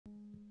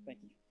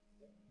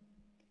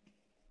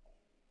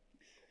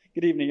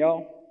Good evening,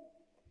 y'all.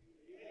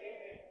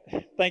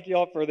 Thank you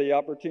all for the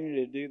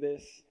opportunity to do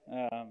this.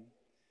 And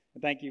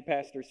thank you,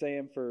 Pastor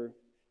Sam, for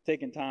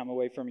taking time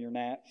away from your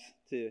naps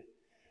to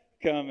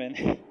come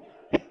and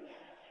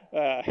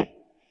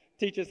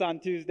teach us on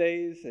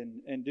Tuesdays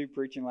and do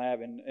preaching lab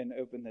and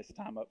open this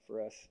time up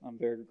for us. I'm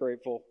very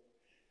grateful.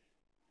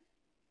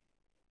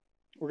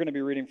 We're going to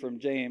be reading from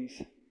James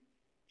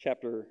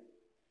chapter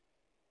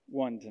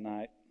 1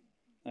 tonight.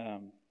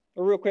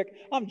 Real quick,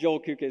 I'm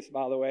Joel Koukas,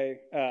 by the way.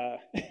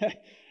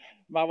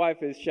 My wife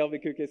is Shelby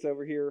Koukas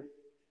over here.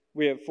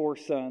 We have 4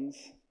 sons,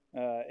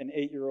 an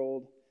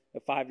 8-year-old,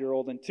 a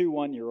 5-year-old, and 2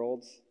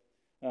 1-year-olds.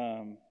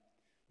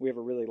 We have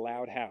a really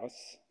loud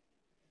house,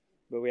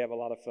 but we have a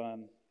lot of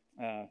fun.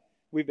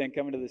 We've been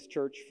coming to this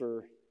church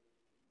for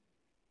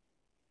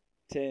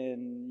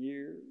 10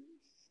 years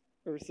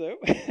or so.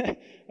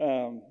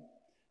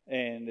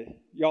 And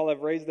y'all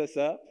have raised us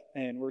up,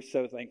 and we're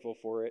so thankful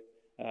for it.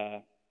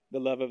 The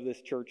love of this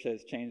church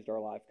has changed our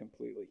life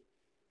completely.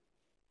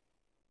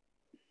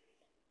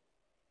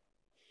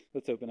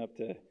 Let's open up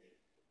to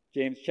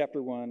James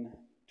chapter 1,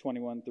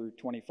 21 through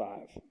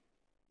 25.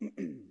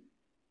 I'm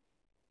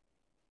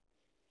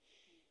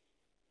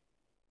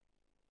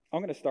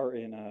going to start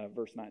in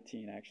verse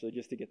 19, actually,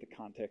 just to get the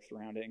context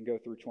around it and go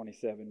through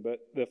 27. But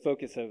the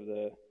focus of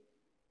the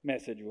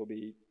message will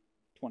be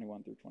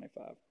 21 through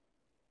 25.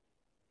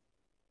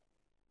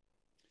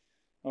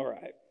 All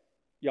right.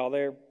 Y'all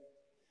there?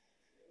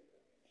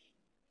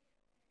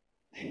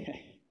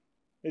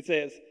 It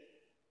says,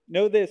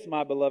 "Know this,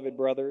 my beloved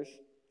brothers,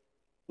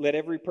 let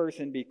every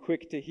person be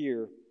quick to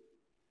hear,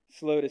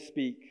 slow to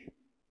speak,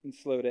 and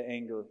slow to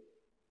anger.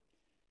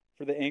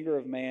 For the anger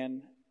of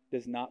man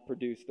does not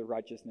produce the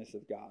righteousness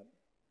of God.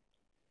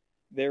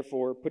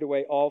 Therefore, put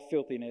away all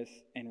filthiness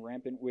and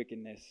rampant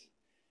wickedness,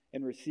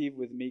 and receive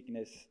with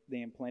meekness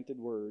the implanted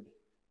word,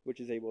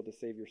 which is able to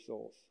save your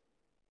souls.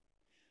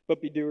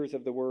 But be doers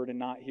of the word and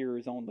not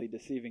hearers only,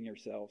 deceiving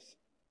yourselves.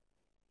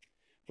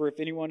 For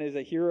if anyone is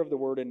a hearer of the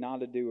word and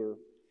not a doer,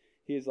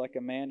 he is like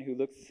a man who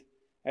looks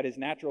at his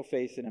natural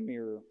face in a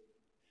mirror.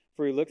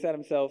 For he looks at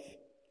himself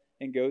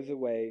and goes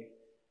away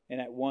and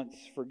at once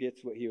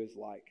forgets what he was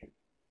like.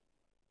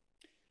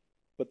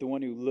 But the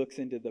one who looks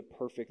into the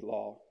perfect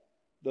law,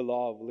 the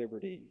law of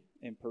liberty,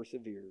 and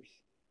perseveres,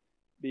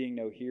 being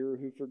no hearer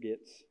who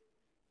forgets,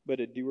 but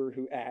a doer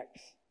who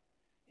acts,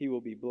 he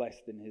will be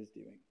blessed in his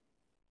doing.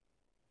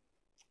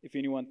 If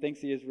anyone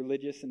thinks he is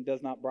religious and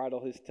does not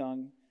bridle his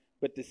tongue,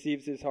 but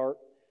deceives his heart,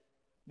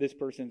 this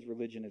person's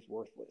religion is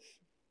worthless.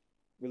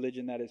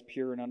 Religion that is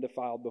pure and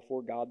undefiled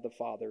before God the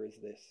Father is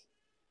this: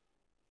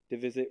 to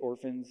visit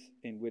orphans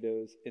and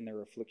widows in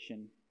their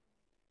affliction,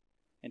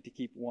 and to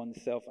keep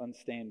oneself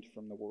unstained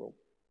from the world."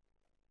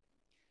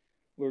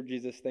 Lord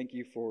Jesus, thank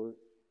you for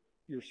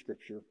your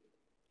scripture.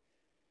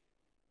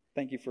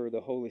 Thank you for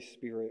the Holy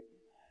Spirit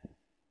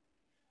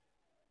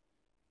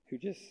who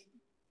just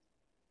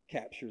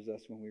captures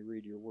us when we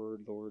read your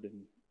word, Lord,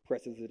 and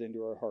presses it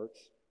into our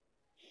hearts.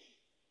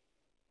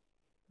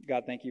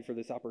 God, thank you for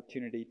this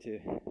opportunity to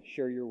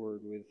share your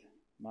word with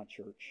my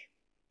church.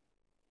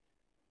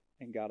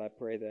 And God, I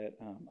pray that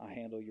I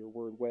handle your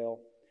word well.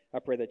 I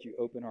pray that you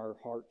open our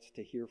hearts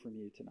to hear from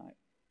you tonight.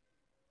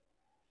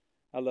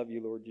 I love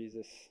you, Lord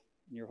Jesus.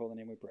 In your holy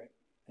name we pray.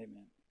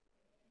 Amen.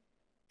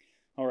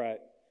 All right.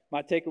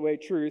 My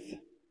takeaway truth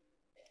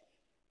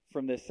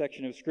from this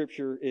section of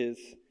Scripture is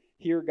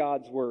hear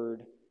God's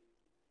word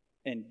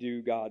and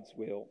do God's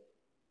will.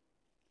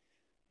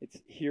 It's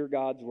hear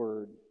God's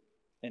word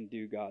and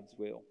do God's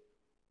will.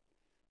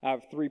 I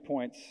have 3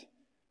 points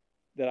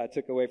that I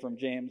took away from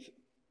James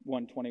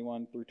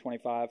 1:21 through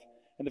 25.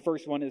 And the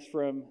first one is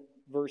from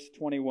verse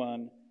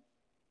 21,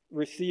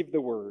 receive the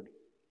word.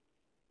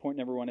 Point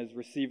number 1 is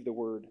receive the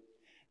word.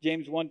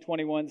 James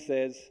 1:21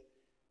 says,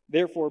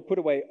 "Therefore put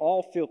away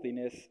all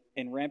filthiness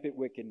and rampant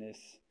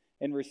wickedness,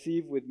 and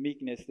receive with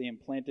meekness the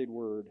implanted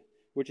word,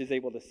 which is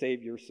able to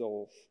save your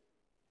souls."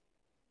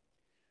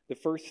 The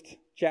first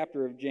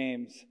chapter of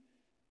James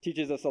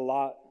teaches us a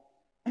lot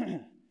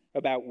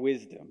about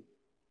wisdom.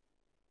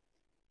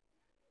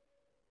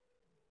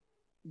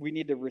 We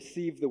need to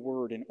receive the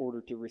word in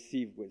order to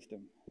receive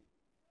wisdom.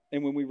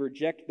 And when we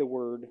reject the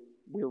word,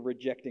 we're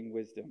rejecting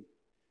wisdom.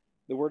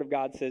 The word of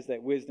God says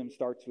that wisdom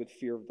starts with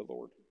fear of the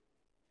Lord.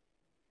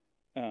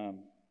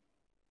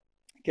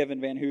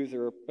 Kevin Van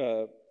Hooser,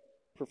 a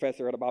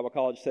professor at a Bible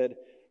college, said,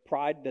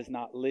 "Pride does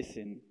not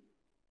listen,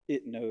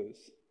 it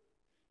knows."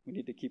 We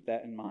need to keep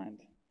that in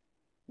mind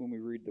when we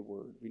read the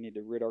word. We need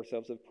to rid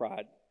ourselves of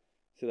pride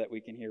so that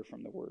we can hear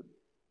from the word.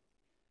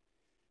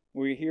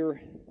 We hear,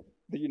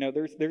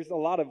 there's a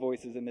lot of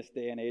voices in this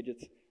day and age.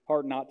 It's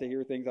hard not to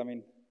hear things. I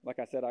mean, like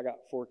I said, I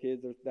got 4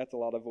 kids. That's a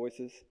lot of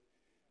voices.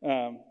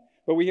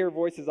 But we hear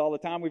voices all the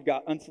time. We've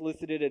got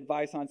unsolicited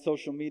advice on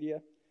social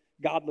media,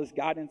 godless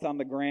guidance on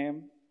the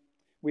gram.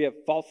 We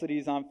have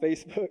falsities on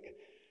Facebook.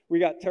 We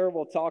got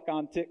terrible talk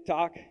on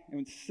TikTok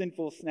and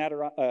sinful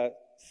chatter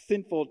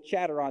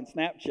on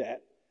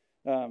Snapchat.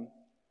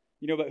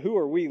 But who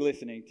are we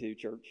listening to,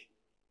 church?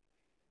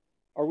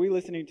 Are we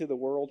listening to the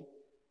world?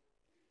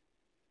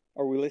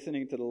 Are we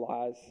listening to the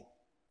lies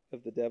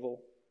of the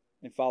devil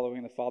and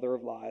following the father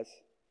of lies?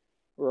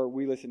 Or are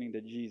we listening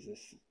to Jesus,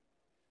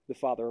 the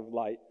Father of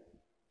light,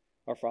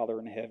 our Father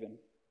in heaven?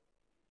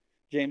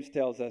 James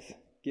tells us,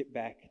 get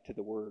back to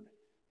the Word.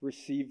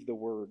 Receive the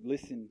Word.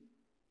 Listen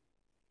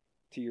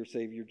to your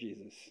Savior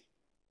Jesus.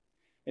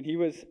 And he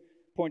was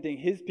pointing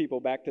his people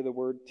back to the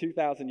Word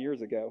 2,000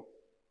 years ago.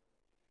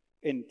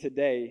 And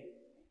today,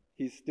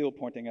 he's still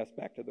pointing us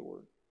back to the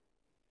Word.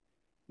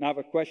 Now I have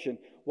a question.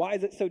 Why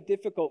is it so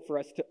difficult for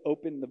us to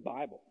open the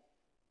Bible?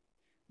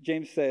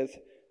 James says,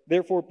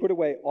 therefore put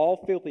away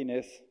all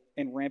filthiness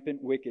and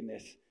rampant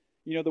wickedness.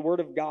 You know, the Word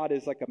of God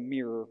is like a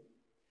mirror.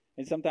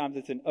 And sometimes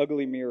it's an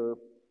ugly mirror.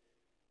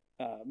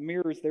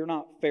 Mirrors, they're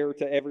not fair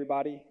to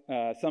everybody.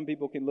 Some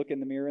people can look in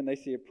the mirror and they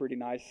see a pretty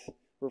nice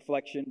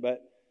reflection. But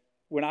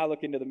when I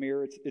look into the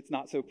mirror, it's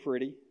not so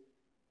pretty.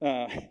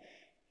 The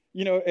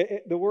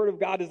Word of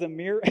God is a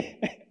mirror.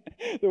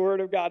 The Word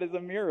of God is a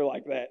mirror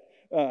like that.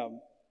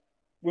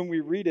 When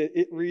we read it,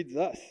 it reads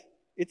us.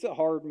 It's a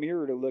hard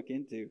mirror to look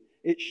into.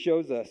 It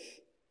shows us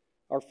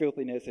our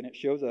filthiness and it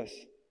shows us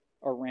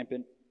our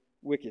rampant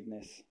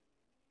wickedness.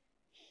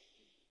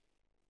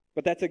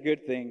 But that's a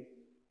good thing.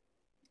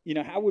 You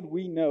know, how would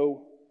we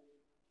know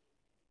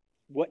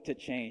what to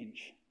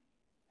change?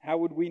 How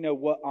would we know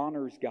what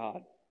honors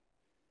God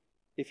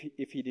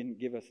if he didn't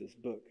give us his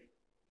book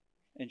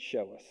and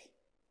show us?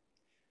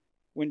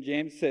 When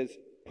James says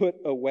put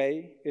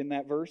away in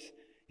that verse,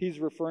 he's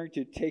referring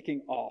to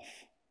taking off.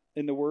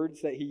 And the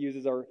words that he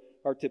uses are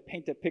to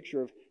paint a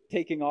picture of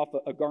taking off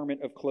a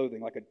garment of clothing,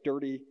 like a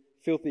dirty,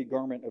 filthy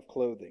garment of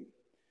clothing.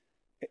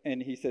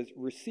 And he says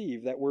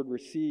receive. That word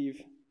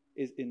receive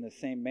is in the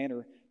same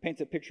manner, paints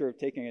a picture of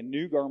taking a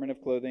new garment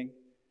of clothing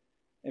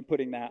and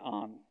putting that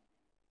on.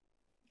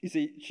 You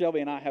see, Shelby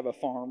and I have a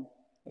farm,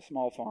 a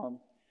small farm,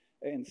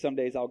 and some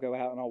days I'll go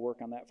out and I'll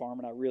work on that farm,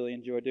 and I really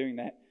enjoy doing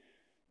that.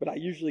 But I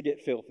usually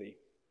get filthy.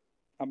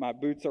 My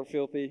boots are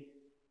filthy,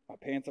 my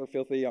pants are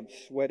filthy, I'm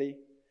sweaty.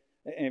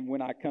 And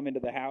when I come into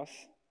the house,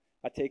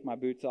 I take my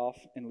boots off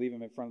and leave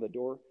them in front of the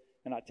door,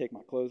 and I take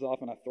my clothes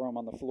off and I throw them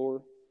on the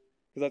floor,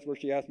 because that's where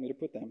she asked me to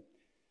put them.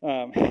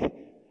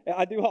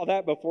 I do all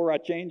that before I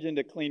change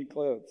into clean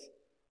clothes.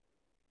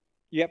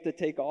 You have to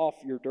take off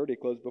your dirty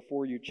clothes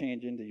before you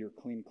change into your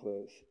clean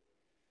clothes.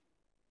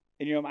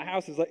 And you know, my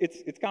house is like,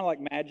 it's kind of like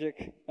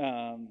magic.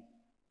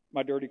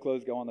 My dirty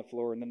clothes go on the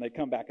floor and then they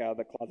come back out of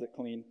the closet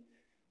clean.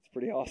 It's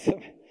pretty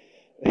awesome.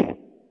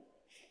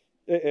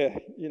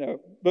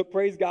 But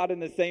praise God, in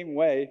the same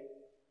way,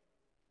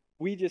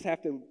 we just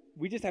have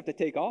to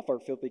take off our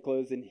filthy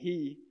clothes, and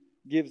he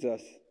gives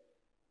us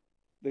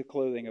the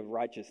clothing of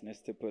righteousness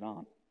to put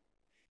on.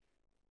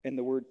 And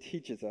the Word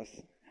teaches us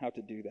how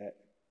to do that.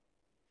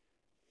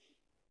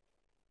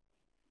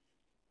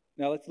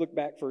 Now let's look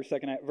back for a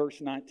second at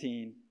verse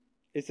 19.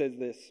 It says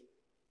this,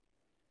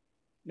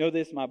 know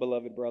this, my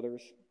beloved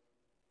brothers,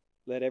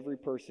 let every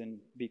person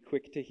be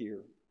quick to hear,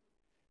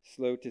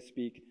 slow to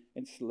speak,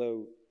 and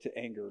slow to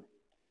anger.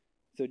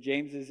 So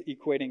James is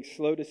equating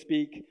slow to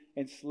speak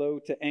and slow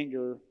to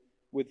anger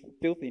with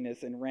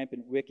filthiness and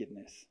rampant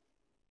wickedness.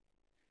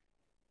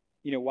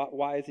 You know,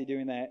 why is he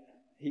doing that?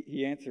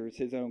 He answers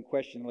his own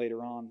question later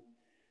on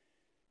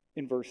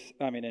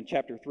in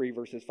chapter 3,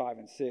 verses 5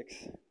 and 6,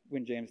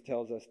 when James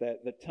tells us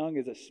that the tongue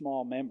is a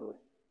small member,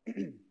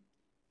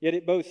 yet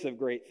it boasts of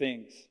great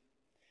things.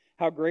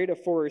 How great a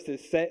forest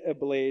is set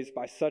ablaze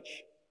by such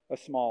a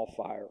small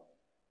fire.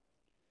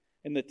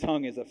 And the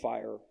tongue is a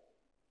fire,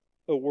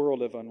 a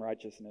world of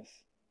unrighteousness.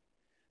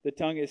 The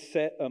tongue is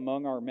set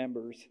among our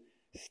members,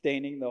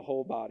 staining the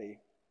whole body,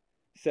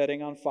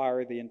 setting on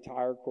fire the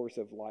entire course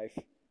of life,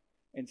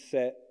 and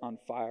set on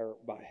fire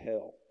by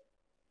hell.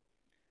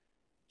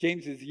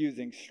 James is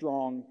using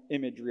strong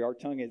imagery. Our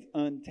tongue is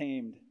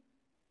untamed.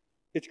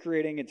 It's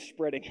creating and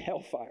spreading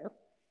hellfire.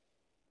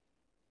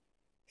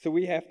 So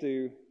we have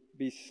to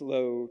be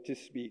slow to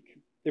speak.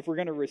 If we're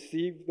going to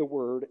receive the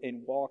word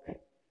and walk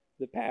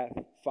the path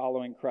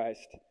following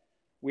Christ,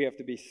 we have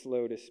to be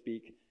slow to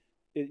speak.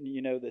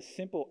 The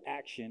simple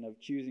action of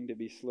choosing to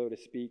be slow to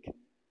speak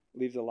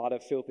leaves a lot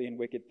of filthy and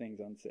wicked things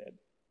unsaid.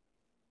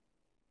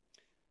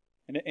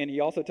 And he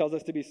also tells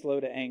us to be slow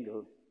to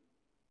anger.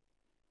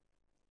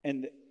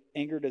 And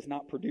anger does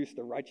not produce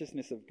the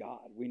righteousness of God.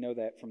 We know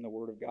that from the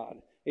Word of God.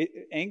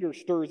 Anger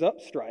stirs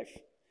up strife.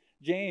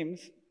 James,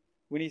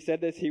 when he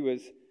said this, he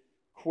was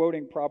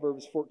quoting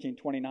Proverbs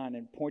 14:29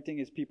 and pointing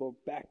his people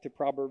back to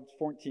Proverbs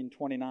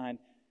 14:29,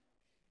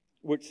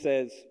 which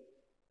says,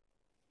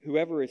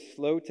 whoever is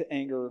slow to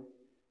anger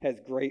has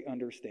great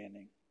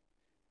understanding,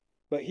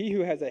 but he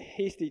who has a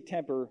hasty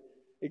temper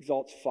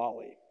exalts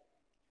folly.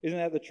 Isn't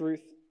that the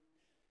truth?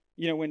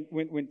 You know,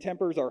 when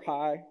tempers are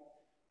high,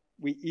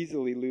 we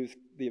easily lose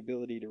the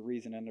ability to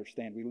reason and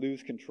understand. We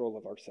lose control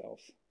of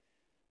ourselves.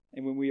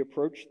 And when we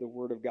approach the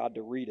Word of God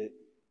to read it,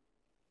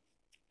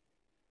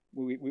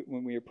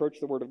 when we approach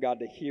the Word of God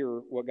to hear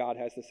what God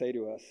has to say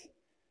to us,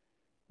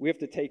 we have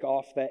to take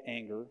off that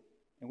anger,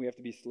 and we have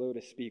to be slow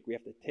to speak. We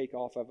have to take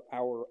off of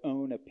our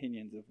own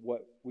opinions of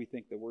what we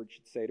think the Word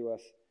should say to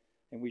us,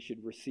 and we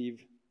should receive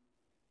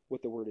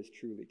what the word is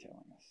truly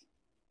telling us.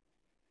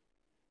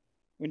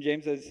 When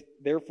James says,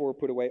 therefore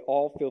put away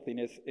all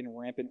filthiness and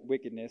rampant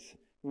wickedness,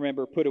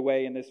 remember, put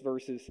away in this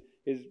verse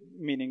is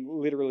meaning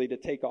literally to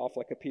take off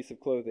like a piece of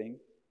clothing.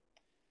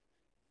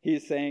 He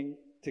is saying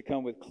to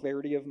come with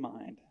clarity of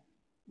mind,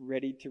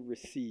 ready to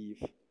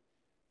receive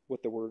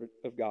what the word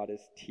of God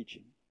is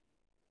teaching.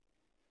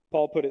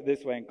 Paul put it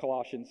this way in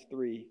Colossians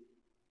 3,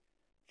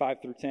 5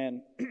 through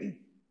 10.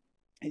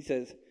 He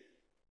says,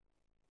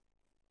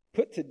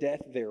 put to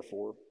death,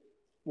 therefore,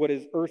 what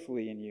is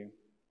earthly in you: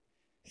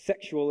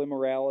 sexual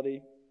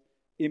immorality,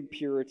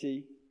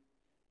 impurity,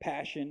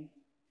 passion,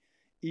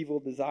 evil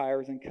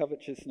desires, and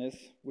covetousness,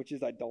 which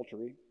is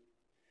idolatry.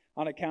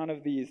 On account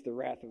of these, the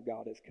wrath of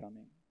God is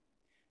coming.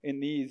 In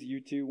these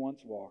you too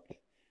once walked,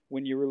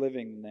 when you were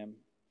living in them.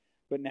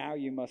 But now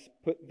you must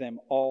put them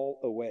all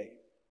away: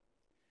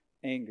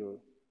 anger,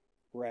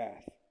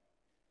 wrath,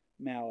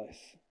 malice,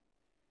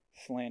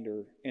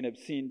 slander, and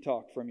obscene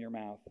talk from your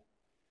mouth.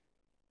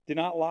 Do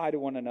not lie to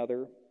one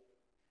another,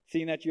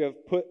 seeing that you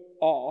have put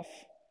off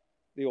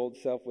the old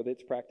self with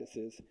its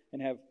practices,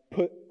 and have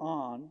put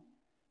on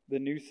the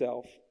new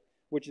self,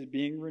 which is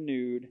being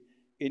renewed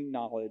in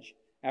knowledge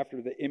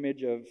after the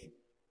image of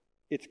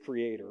its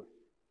creator,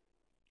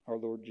 our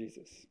Lord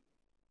Jesus.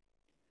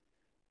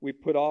 We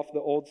put off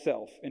the old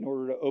self in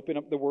order to open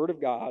up the Word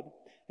of God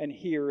and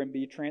hear and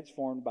be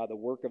transformed by the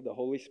work of the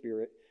Holy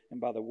Spirit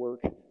and by the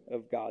work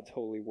of God's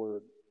holy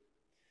Word.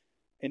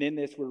 And in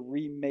this, we're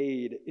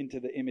remade into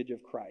the image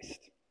of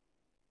Christ.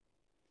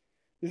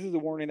 This is a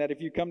warning that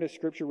if you come to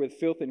Scripture with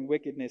filth and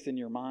wickedness in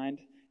your mind,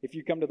 if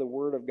you come to the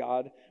Word of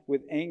God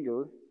with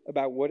anger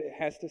about what it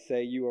has to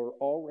say, you are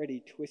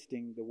already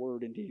twisting the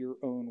Word into your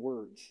own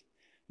words.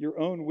 Your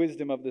own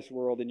wisdom of this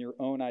world and your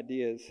own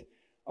ideas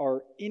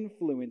are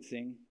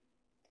influencing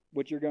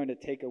what you're going to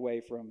take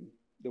away from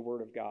the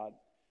Word of God.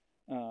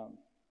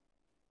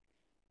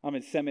 I'm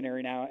in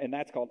seminary now, and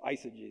that's called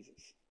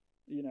eisegesis.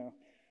 You know,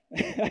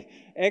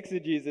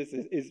 exegesis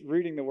is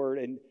reading the Word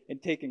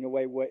and taking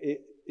away what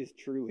it is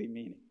truly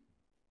meaning.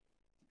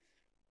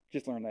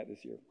 Just learned that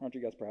this year. Aren't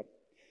you guys proud?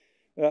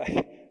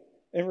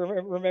 And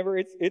remember,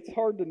 it's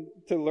hard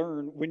to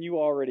learn when you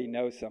already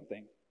know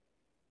something.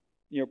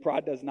 You know,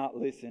 pride does not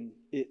listen,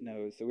 it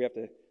knows. So we have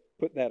to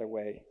put that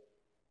away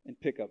and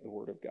pick up the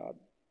Word of God.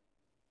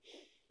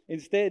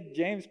 Instead,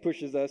 James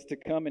pushes us to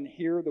come and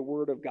hear the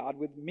Word of God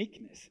with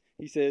meekness.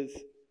 He says,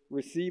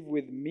 receive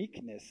with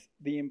meekness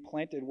the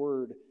implanted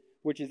Word,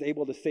 which is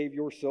able to save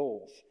your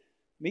souls.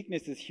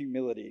 Meekness is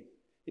humility.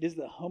 It is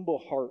the humble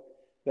heart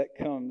that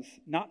comes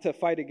not to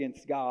fight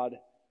against God,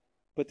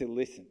 but to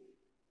listen.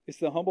 It's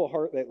the humble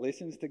heart that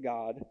listens to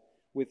God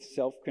with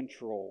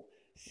self-control,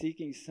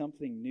 seeking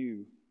something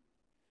new,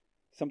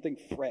 something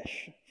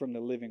fresh from the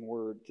living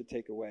Word to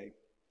take away,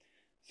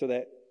 so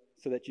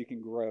that you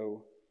can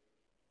grow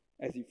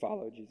as you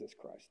follow Jesus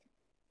Christ.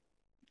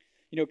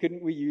 You know,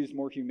 couldn't we use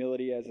more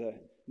humility as a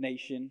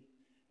nation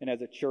and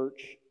as a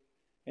church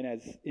and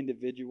as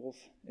individuals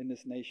in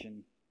this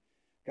nation?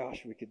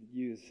 Gosh, we could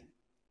use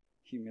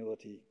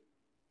humility.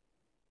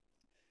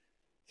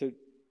 So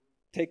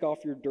take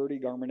off your dirty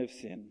garment of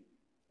sin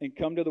and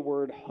come to the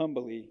Word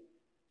humbly,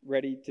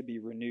 ready to be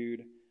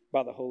renewed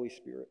by the Holy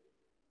Spirit.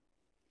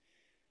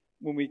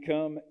 When we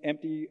come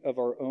empty of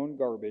our own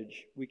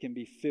garbage, we can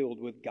be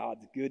filled with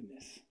God's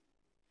goodness.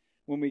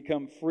 When we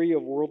come free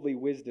of worldly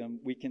wisdom,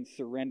 we can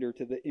surrender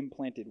to the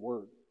implanted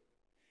Word.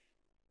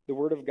 The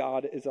Word of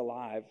God is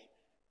alive,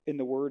 and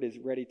the Word is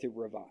ready to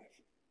revive.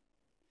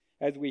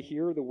 As we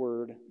hear the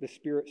Word, the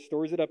Spirit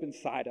stores it up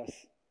inside us.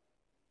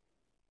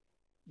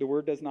 The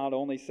Word does not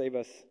only save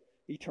us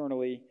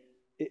eternally,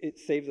 it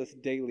saves us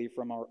daily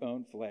from our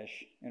own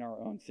flesh and our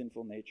own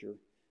sinful nature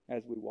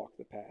as we walk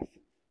the path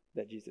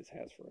that Jesus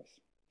has for us.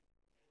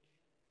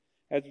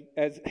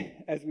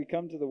 As we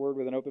come to the Word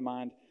with an open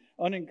mind,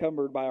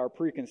 unencumbered by our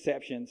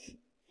preconceptions,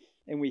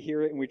 and we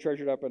hear it and we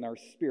treasure it up in our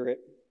spirit,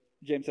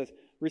 James says,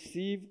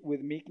 receive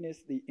with meekness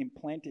the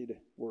implanted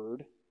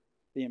word,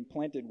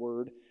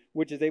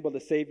 which is able to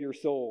save your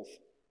souls.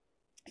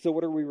 So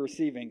what are we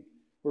receiving?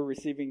 We're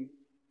receiving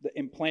the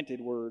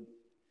implanted word.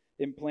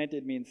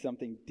 Implanted means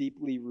something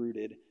deeply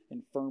rooted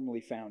and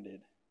firmly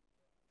founded.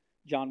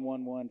 John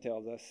 1:1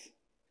 tells us,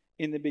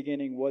 in the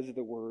beginning was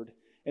the Word,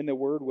 and the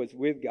Word was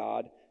with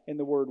God, and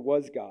the Word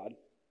was God.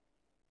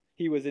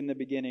 He was in the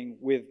beginning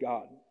with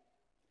God.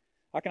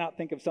 I cannot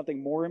think of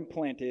something more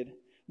implanted,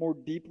 more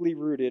deeply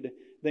rooted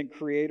than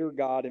Creator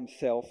God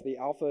Himself, the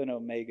Alpha and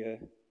Omega,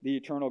 the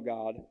eternal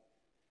God,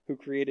 who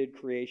created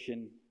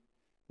creation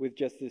with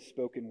just this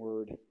spoken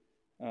word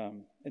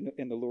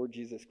in the Lord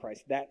Jesus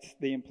Christ. That's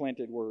the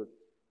implanted Word.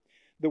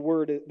 The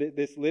Word,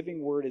 this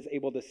living Word, is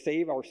able to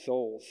save our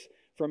souls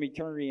from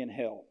eternity in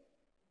hell.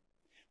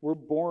 We're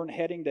born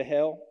heading to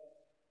hell.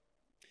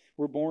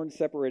 We're born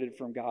separated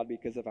from God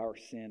because of our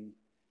sin.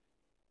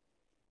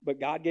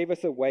 But God gave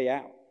us a way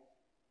out.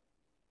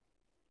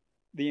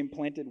 The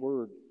implanted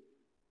Word,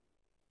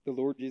 the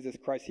Lord Jesus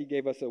Christ, He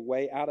gave us a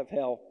way out of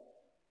hell,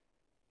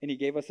 and He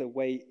gave us a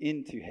way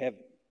into heaven.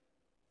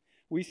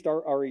 We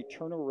start our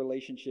eternal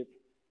relationship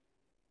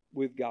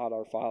with God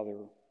our Father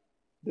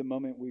the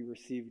moment we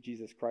receive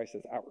Jesus Christ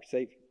as our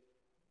Savior.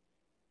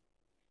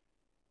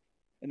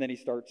 And then he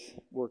starts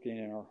working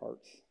in our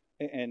hearts.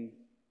 And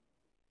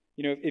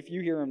you know, if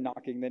you hear him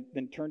knocking,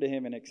 then turn to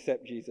him and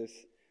accept Jesus.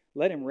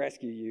 Let him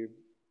rescue you.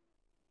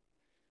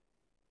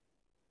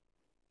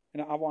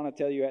 And I want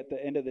to tell you, at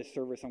the end of this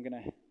service, I'm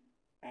going to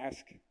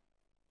ask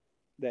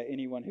that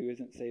anyone who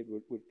isn't saved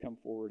would come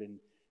forward and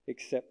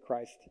accept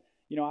Christ.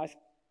 You know,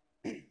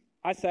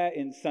 I sat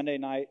in Sunday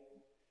night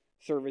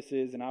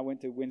services, and I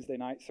went to Wednesday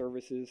night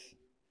services,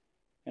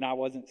 and I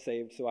wasn't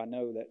saved, so I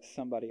know that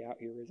somebody out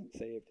here isn't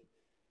saved.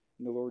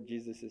 And the Lord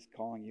Jesus is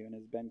calling you and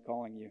has been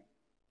calling you.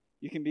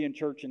 You can be in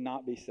church and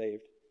not be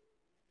saved.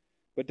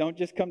 But don't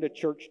just come to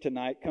church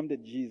tonight. Come to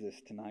Jesus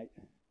tonight.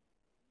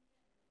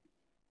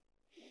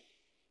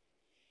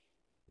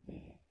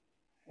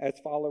 As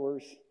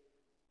followers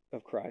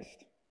of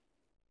Christ,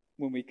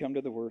 when we come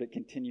to the Word, it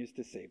continues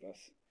to save us.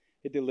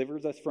 It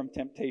delivers us from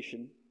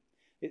temptation.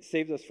 It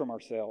saves us from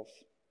ourselves.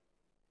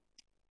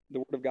 The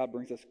Word of God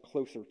brings us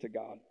closer to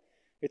God.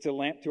 It's a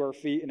lamp to our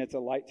feet and it's a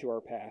light to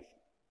our path.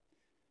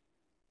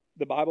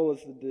 The Bible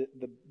is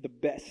the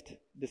best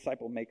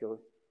disciple maker.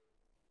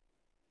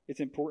 It's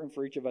important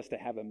for each of us to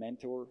have a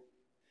mentor,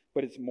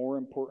 but it's more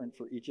important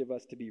for each of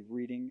us to be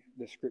reading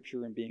the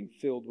Scripture and being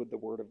filled with the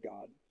Word of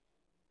God.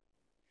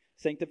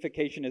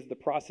 Sanctification is the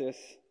process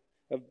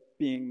of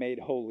being made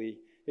holy.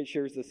 It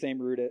shares the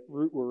same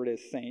root word as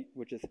saint,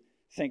 which is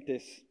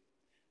sanctus,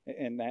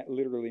 and that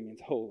literally means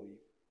holy.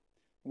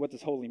 What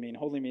does holy mean?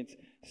 Holy means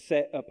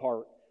set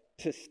apart,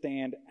 to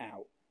stand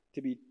out,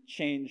 to be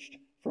changed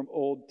from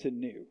old to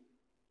new.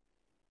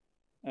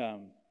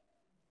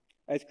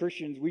 As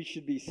Christians, we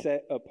should be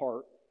set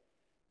apart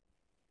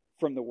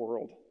from the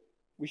world.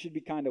 We should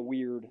be kind of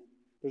weird.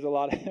 There's a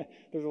lot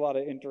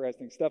of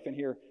interesting stuff in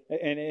here,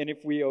 and if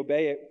we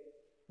obey it,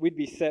 we'd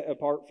be set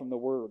apart from the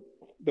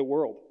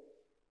world.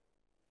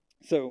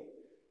 So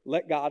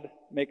let God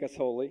make us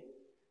holy.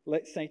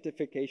 Let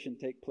sanctification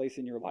take place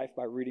in your life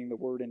by reading the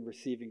Word and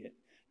receiving it.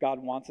 God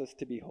wants us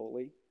to be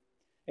holy,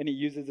 and He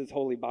uses His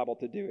holy Bible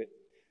to do it.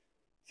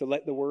 So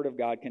let the Word of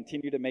God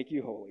continue to make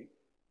you holy.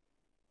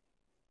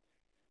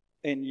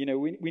 And, you know,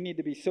 we need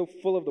to be so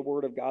full of the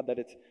Word of God that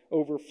it's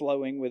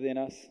overflowing within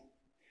us,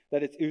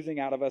 that it's oozing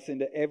out of us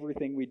into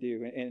everything we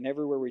do. And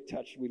everywhere we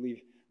touch, we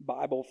leave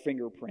Bible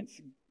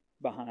fingerprints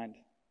behind.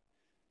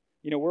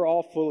 You know, we're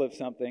all full of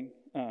something.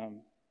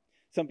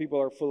 Some people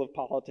are full of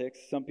politics.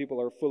 Some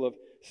people are full of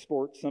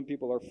sports. Some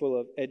people are full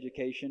of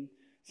education.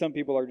 Some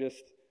people are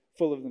just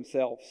full of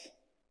themselves.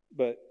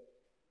 But,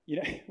 you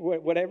know,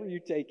 whatever you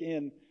take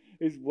in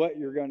is what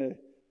you're going to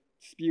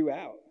spew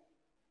out.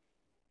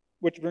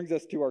 Which brings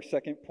us to our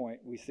second point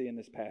we see in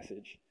this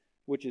passage,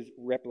 which is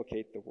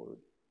replicate the Word.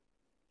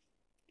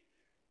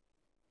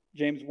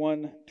 James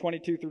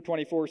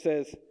 1:22-24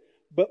 says,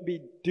 "But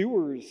be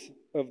doers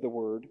of the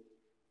Word,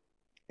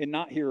 and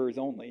not hearers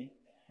only,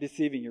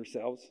 deceiving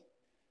yourselves.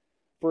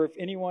 For if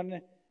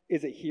anyone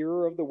is a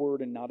hearer of the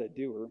Word and not a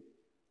doer,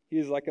 he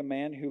is like a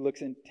man who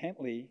looks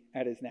intently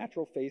at his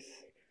natural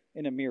face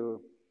in a mirror.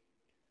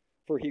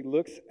 For he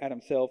looks at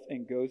himself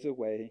and goes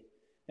away,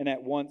 and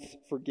at once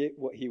forgets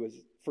what he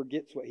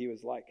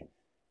was like."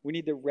 We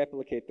need to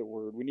replicate the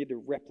Word. We need to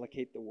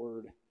replicate the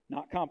Word,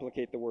 not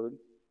complicate the Word.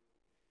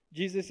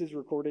 Jesus is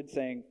recorded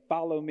saying,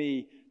 "Follow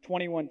me,"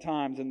 21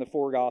 times in the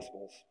 4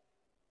 Gospels.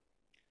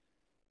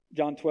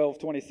 John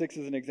 12:26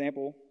 is an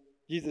example.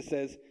 Jesus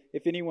says,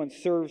 "If anyone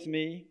serves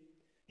me,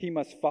 he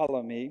must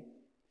follow me.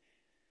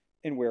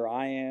 And where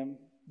I am,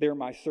 there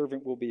my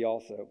servant will be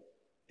also.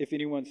 If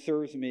anyone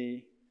serves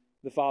me,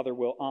 the Father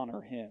will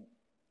honor him."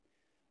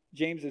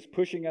 James is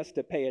pushing us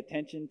to pay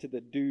attention to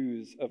the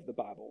do's of the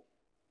Bible.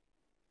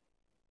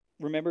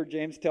 Remember,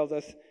 James tells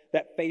us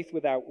that faith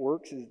without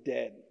works is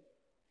dead.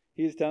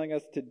 He is telling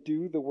us to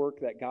do the work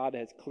that God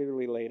has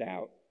clearly laid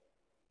out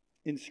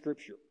in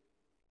Scripture.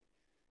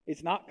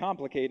 It's not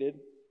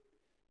complicated,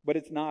 but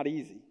it's not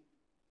easy.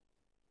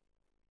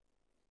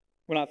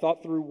 When I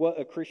thought through what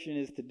a Christian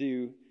is to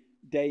do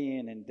day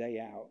in and day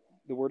out,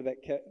 the word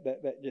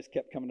that just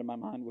kept coming to my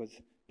mind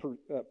was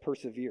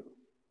persevere.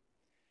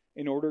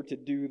 In order to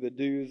do the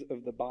do's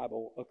of the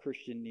Bible, a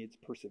Christian needs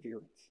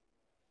perseverance.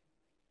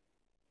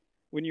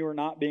 When you are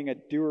not being a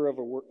doer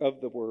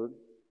of the word,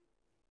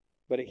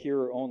 but a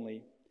hearer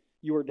only,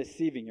 you are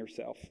deceiving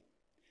yourself,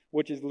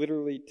 which is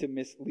literally to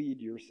mislead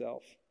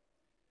yourself.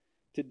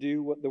 To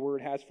do what the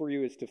word has for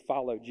you is to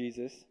follow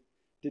Jesus.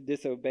 To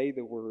disobey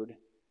the word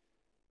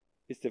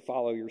is to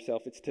follow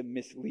yourself. It's to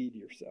mislead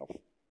yourself.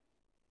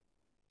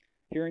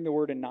 Hearing the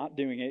word and not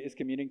doing it is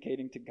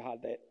communicating to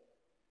God that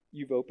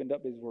you've opened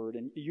up His word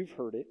and you've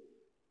heard it,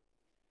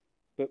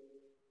 but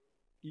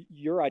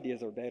your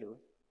ideas are better.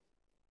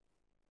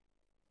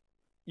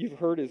 You've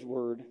heard His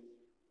word,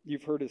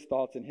 you've heard His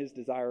thoughts and His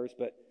desires,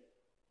 but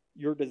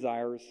your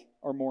desires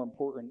are more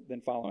important than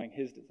following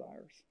His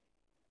desires.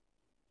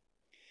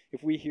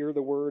 If we hear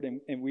the word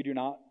and we do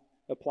not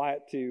apply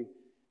it to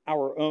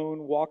our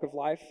own walk of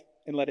life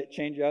and let it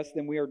change us,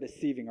 then we are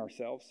deceiving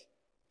ourselves.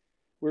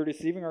 We're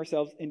deceiving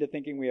ourselves into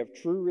thinking we have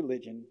true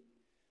religion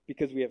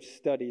because we have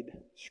studied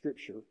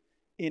Scripture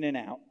in and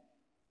out.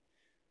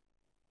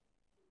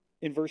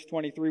 In verse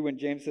 23, when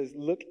James says,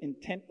 look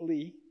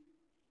intently,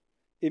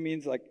 it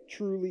means like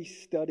truly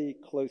study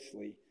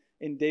closely.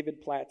 In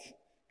David Platt's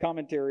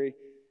commentary,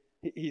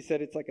 he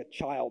said it's like a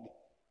child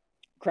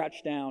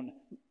crouched down,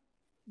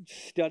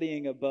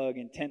 studying a bug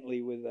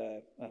intently with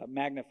a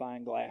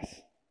magnifying glass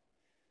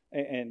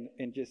and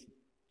just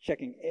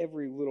checking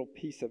every little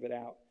piece of it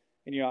out.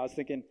 And, I was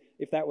thinking,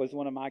 if that was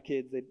one of my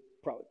kids, they'd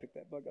probably pick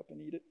that bug up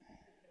and eat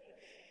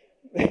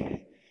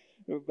it.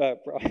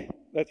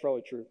 That's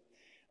probably true.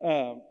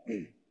 And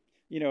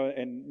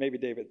maybe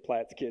David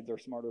Platt's kids are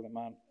smarter than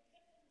mine.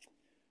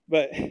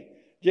 But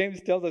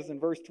James tells us in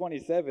verse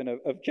 27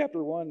 of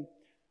chapter 1,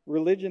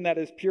 religion that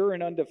is pure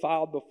and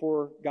undefiled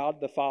before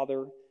God the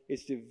Father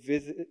is to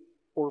visit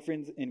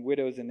orphans and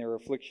widows in their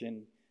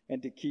affliction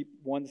and to keep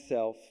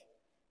oneself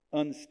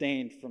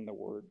unstained from the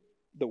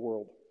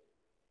world.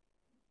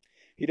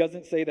 He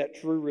doesn't say that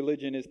true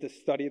religion is to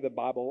study the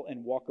Bible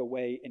and walk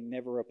away and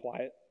never apply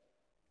it.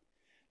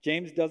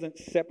 James doesn't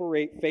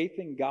separate faith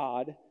in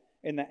God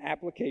and the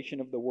application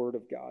of the Word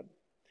of God.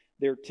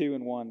 They're two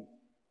in one.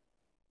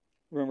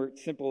 Remember,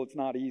 it's simple, it's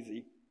not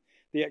easy.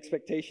 The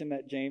expectation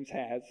that James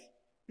has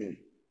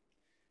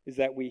is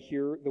that we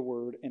hear the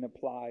Word and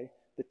apply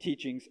the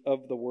teachings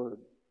of the Word.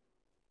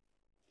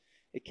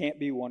 It can't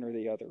be one or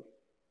the other.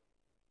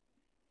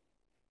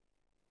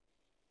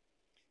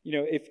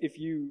 If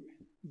you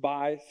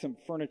buy some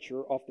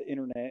furniture off the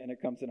internet and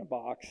it comes in a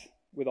box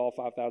with all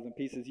 5,000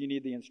 pieces, you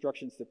need the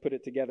instructions to put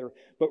it together.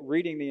 But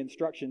reading the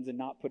instructions and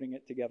not putting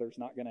it together is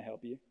not going to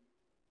help you.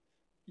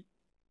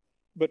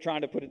 But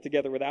trying to put it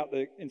together without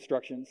the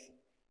instructions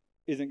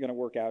isn't going to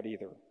work out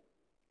either.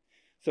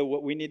 So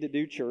what we need to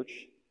do, church,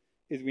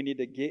 is we need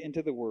to get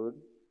into the Word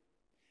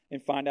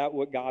and find out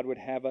what God would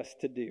have us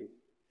to do.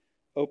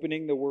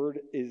 Opening the Word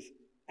is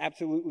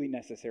absolutely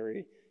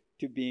necessary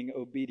to being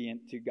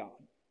obedient to God.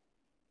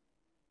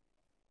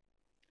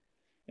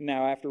 And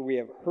now, after we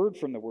have heard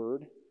from the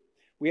Word,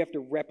 we have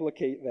to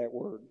replicate that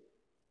Word.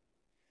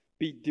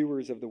 Be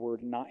doers of the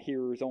Word, not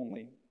hearers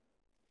only.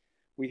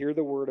 We hear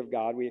the Word of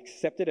God, we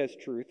accept it as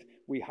truth,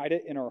 we hide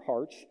it in our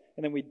hearts,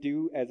 and then we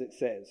do as it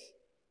says.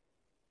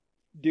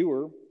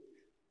 Doer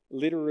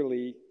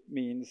literally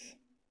means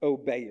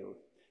obeyer.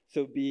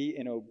 So be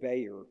an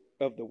obeyer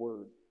of the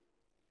Word.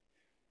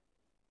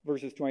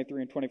 Verses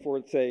 23 and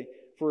 24 say,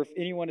 for if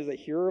anyone is a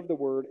hearer of the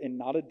Word and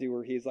not a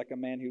doer, he is like a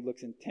man who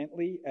looks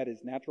intently at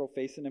his natural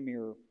face in a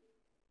mirror.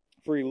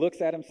 For he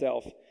looks at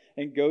himself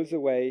and goes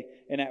away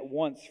and at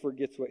once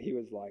forgets what he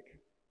was like.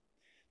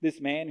 This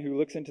man who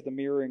looks into the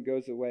mirror and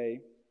goes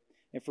away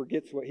and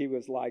forgets what he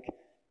was like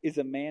is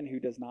a man who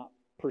does not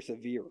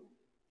persevere.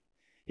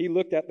 He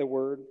looked at the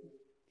Word,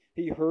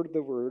 he heard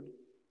the Word,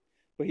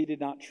 but he did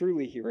not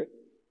truly hear it.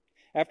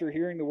 After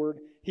hearing the Word,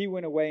 he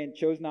went away and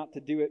chose not to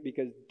do it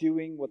because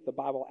doing what the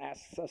Bible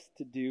asks us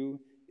to do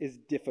is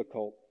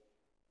difficult.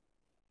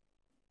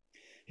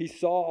 He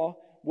saw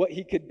what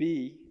he could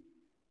be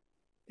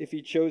if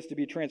he chose to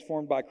be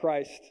transformed by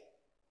Christ,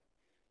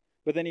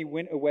 but then he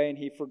went away and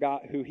he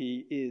forgot who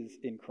he is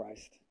in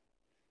Christ.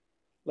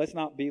 Let's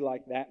not be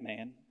like that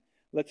man.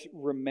 Let's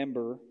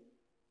remember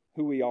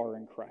who we are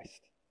in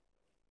Christ.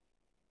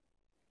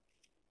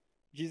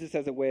 Jesus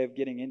has a way of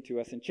getting into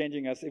us and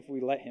changing us if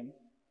we let him.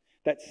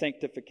 That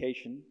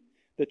sanctification,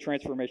 the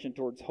transformation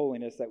towards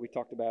holiness that we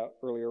talked about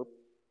earlier.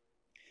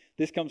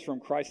 This comes from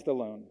Christ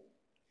alone.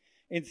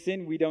 In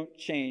sin, we don't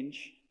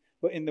change,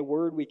 but in the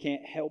Word, we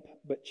can't help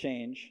but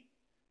change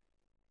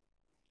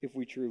if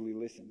we truly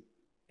listen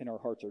and our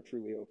hearts are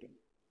truly open.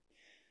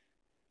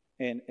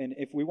 And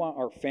if we want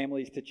our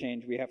families to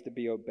change, we have to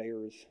be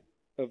obeyers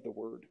of the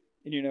Word.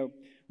 And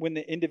when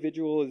the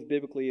individual is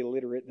biblically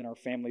illiterate, then our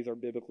families are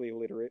biblically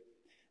illiterate.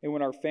 And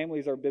when our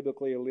families are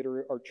biblically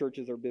illiterate, our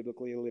churches are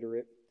biblically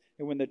illiterate.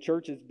 And when the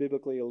church is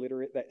biblically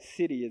illiterate, that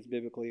city is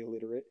biblically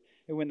illiterate.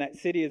 And when that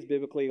city is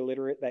biblically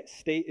illiterate, that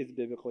state is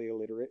biblically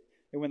illiterate.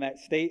 And when that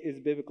state is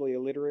biblically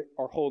illiterate,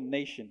 our whole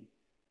nation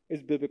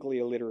is biblically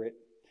illiterate.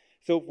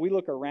 So if we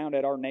look around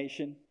at our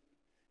nation,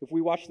 if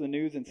we watch the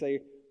news and say,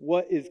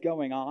 what is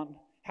going on?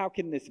 How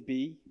can this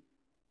be?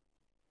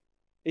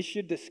 It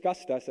should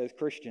disgust us as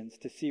Christians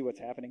to see what's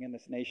happening in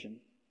this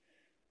nation.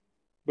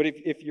 But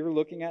if you're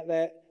looking at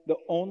that, the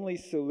only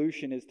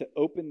solution is to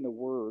open the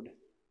Word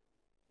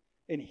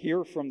and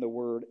hear from the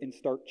Word and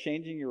start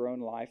changing your own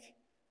life.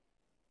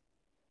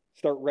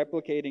 Start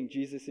replicating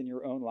Jesus in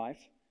your own life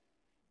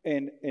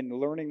and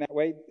learning that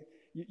way.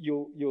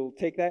 You'll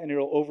take that and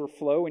it'll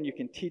overflow and you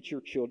can teach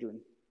your children.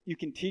 You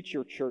can teach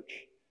your church.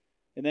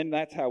 And then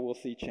that's how we'll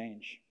see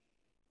change.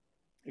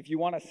 If you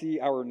want to see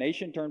our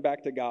nation turn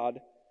back to God,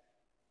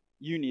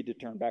 you need to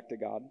turn back to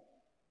God.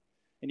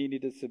 And you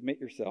need to submit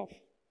yourself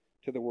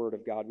to the Word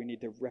of God. We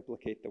need to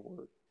replicate the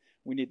Word.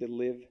 We need to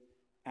live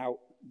out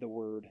the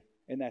Word.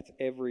 And that's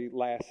every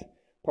last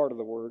part of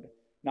the Word.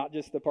 Not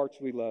just the parts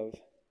we love,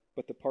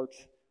 but the parts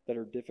that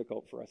are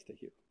difficult for us to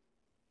hear.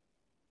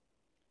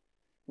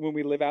 When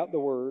we live out the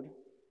Word,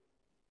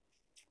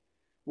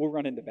 We'll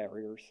run into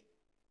barriers.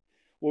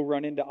 We'll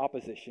run into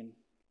opposition.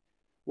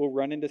 We'll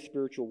run into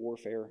spiritual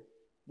warfare.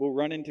 We'll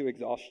run into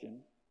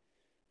exhaustion.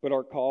 But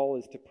our call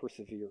is to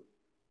persevere.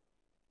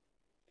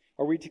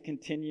 Are we to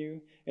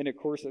continue in a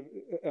course of...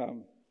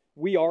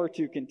 we are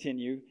to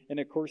continue in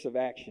a course of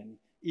action,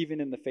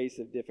 even in the face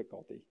of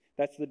difficulty.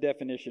 That's the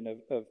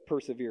definition of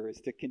persevere,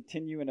 is to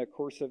continue in a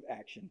course of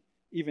action,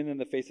 even in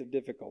the face of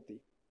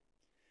difficulty.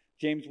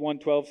 James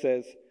 1:12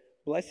 says,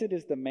 "Blessed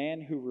is the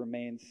man who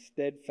remains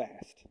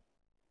steadfast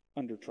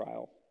under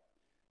trial.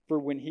 For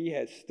when he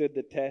has stood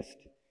the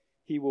test,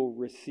 he will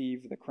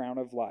receive the crown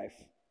of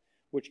life,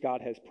 which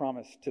God has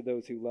promised to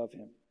those who love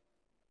him."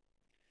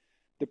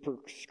 The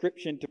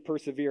prescription to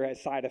persevere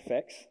has side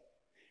effects,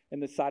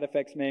 and the side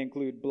effects may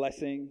include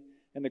blessing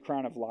and the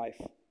crown of life.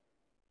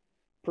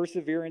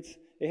 Perseverance,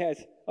 it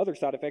has other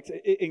side effects.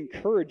 It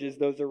encourages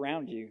those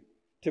around you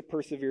to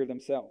persevere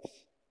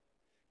themselves.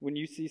 When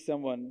you see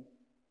someone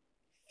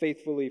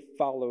faithfully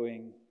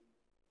following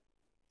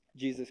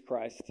Jesus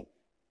Christ,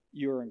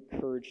 you are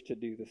encouraged to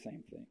do the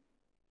same thing.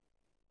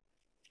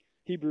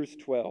 Hebrews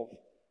 12,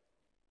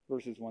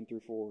 verses 1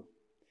 through 4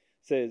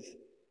 says,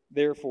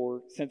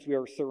 "Therefore, since we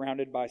are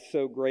surrounded by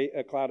so great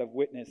a cloud of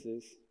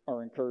witnesses,"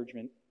 our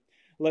encouragement,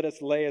 "let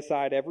us lay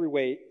aside every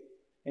weight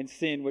and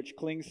sin which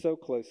clings so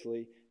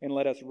closely, and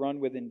let us run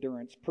with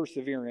endurance,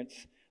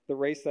 perseverance, the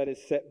race that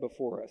is set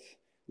before us,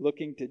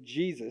 looking to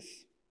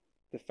Jesus,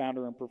 the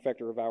founder and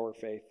perfecter of our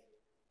faith,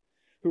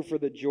 who for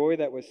the joy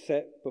that was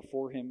set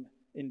before him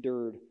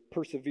endured,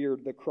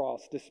 persevered the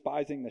cross,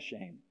 despising the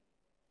shame.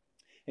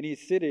 And he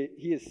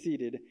is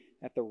seated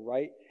at the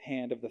right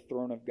hand of the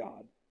throne of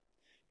God.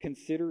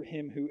 Consider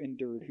him who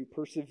endured, who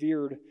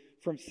persevered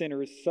from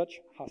sinners such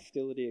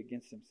hostility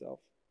against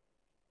himself,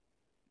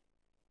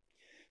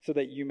 so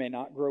that you may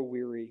not grow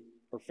weary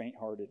or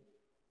faint-hearted.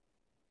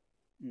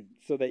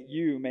 So that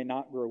you may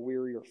not grow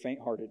weary or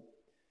faint-hearted.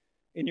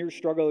 In your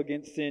struggle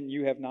against sin,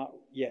 you have not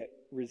yet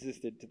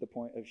resisted to the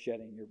point of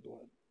shedding your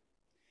blood."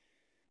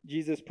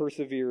 Jesus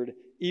persevered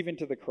even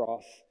to the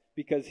cross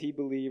because he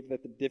believed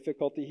that the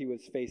difficulty he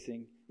was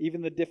facing,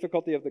 even the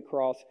difficulty of the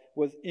cross,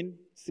 was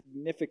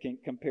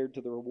insignificant compared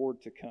to the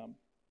reward to come.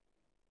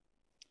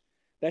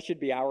 That should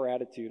be our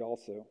attitude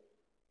also.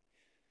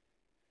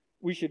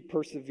 We should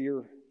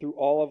persevere through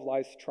all of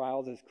life's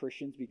trials as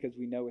Christians because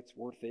we know it's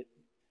worth it.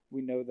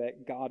 We know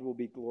that God will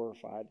be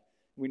glorified.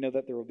 We know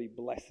that there will be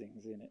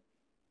blessings in it.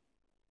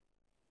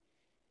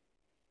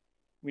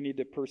 We need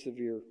to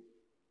persevere.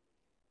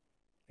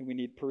 And we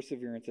need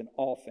perseverance in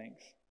all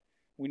things.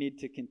 We need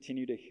to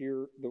continue to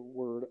hear the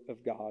word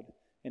of God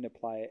and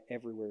apply it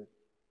everywhere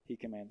he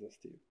commands us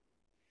to.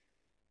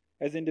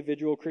 As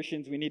individual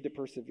Christians, we need to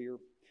persevere.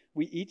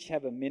 We each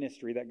have a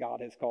ministry that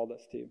God has called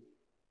us to.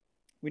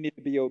 We need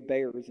to be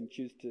obeyers and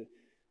choose to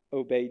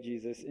obey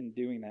Jesus in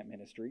doing that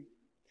ministry.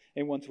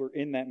 And once we're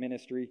in that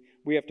ministry,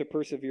 we have to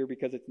persevere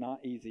because it's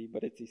not easy,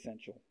 but it's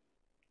essential.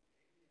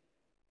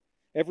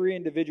 Every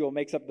individual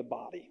makes up the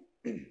body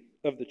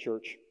of the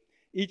church.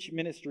 Each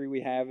ministry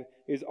we have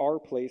is our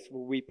place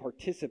where we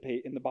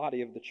participate in the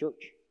body of the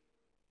church.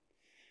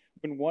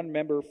 When one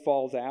member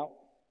falls out,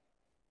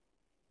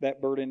 that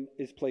burden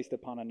is placed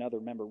upon another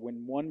member.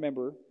 When one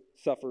member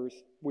suffers,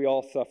 we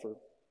all suffer.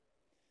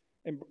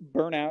 And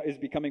burnout is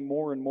becoming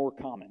more and more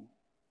common.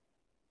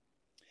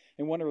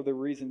 And one of the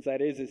reasons that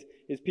is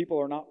people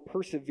are not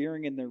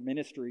persevering in their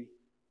ministry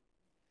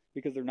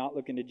because they're not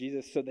looking to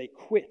Jesus, so they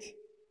quit.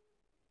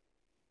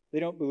 They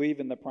don't believe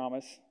in the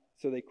promise,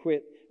 so they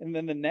quit. And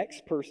then the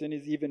next person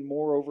is even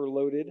more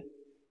overloaded,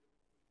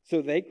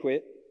 so they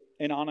quit.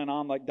 And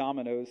on like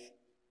dominoes,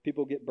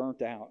 people get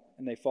burnt out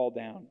and they fall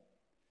down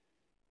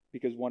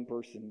because one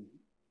person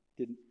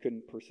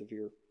couldn't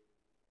persevere.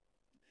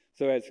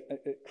 So as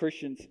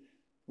Christians,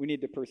 we need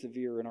to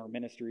persevere in our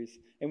ministries,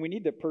 and we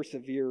need to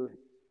persevere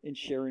in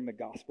sharing the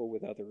gospel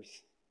with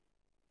others.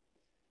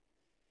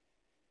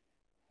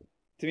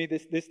 To me,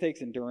 this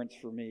takes endurance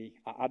for me.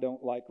 I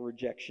don't like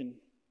rejection.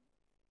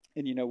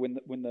 And you know,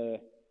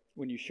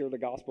 when you share the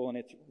gospel and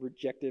it's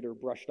rejected or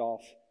brushed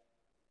off,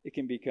 it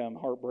can become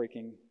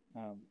heartbreaking.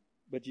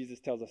 But Jesus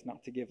tells us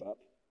not to give up.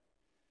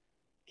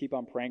 Keep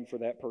on praying for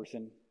that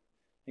person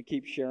and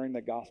keep sharing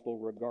the gospel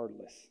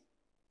regardless.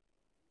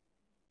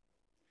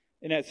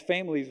 And as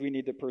families, we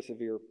need to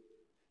persevere.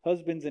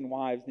 Husbands and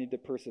wives need to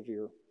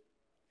persevere.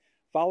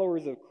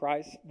 Followers of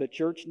Christ, the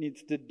church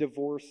needs to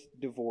divorce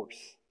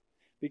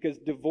because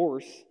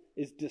divorce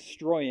is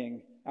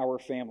destroying our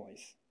families.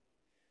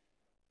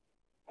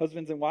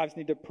 Husbands and wives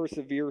need to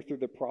persevere through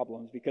the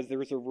problems because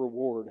there is a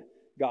reward.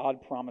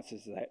 God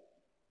promises that.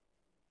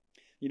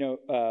 You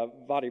know,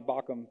 Vadi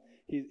Bakum,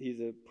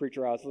 he's a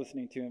preacher. I was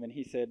listening to him, and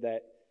he said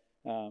that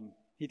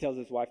he tells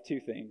his wife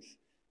two things.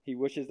 He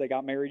wishes they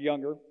got married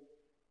younger,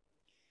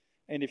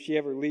 and if she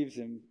ever leaves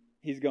him,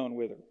 he's going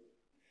with her.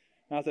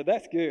 And I said,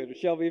 that's good.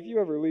 Shelby, if you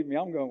ever leave me,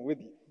 I'm going with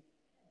you.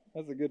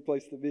 That's a good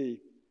place to be.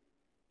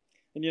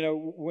 And you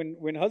know,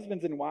 when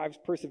husbands and wives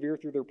persevere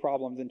through their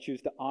problems and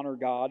choose to honor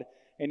God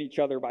and each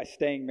other by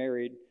staying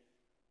married,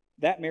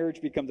 that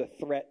marriage becomes a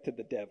threat to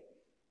the devil.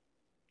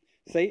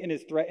 Satan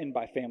is threatened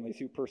by families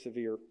who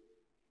persevere.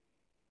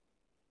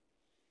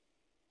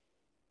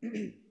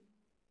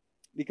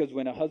 Because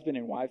when a husband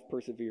and wife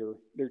persevere,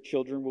 their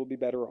children will be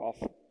better off.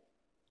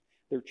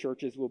 Their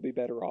churches will be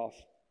better off.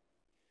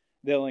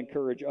 They'll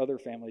encourage other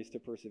families to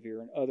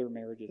persevere and other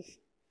marriages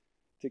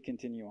to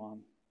continue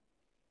on.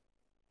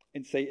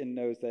 And Satan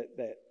knows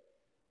that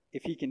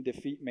if he can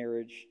defeat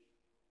marriage,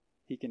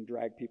 he can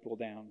drag people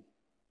down.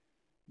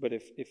 But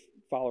if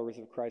followers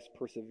of Christ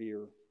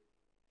persevere,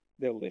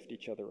 they'll lift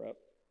each other up.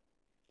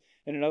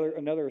 And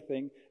another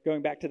thing,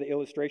 going back to the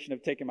illustration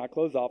of taking my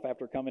clothes off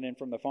after coming in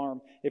from the farm,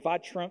 if I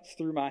trounce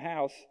through my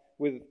house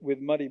with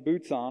muddy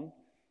boots on,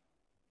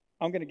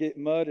 I'm going to get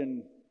mud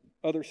and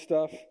other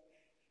stuff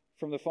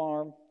from the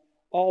farm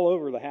all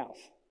over the house.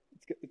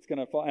 It's going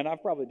to fall, and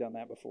I've probably done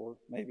that before,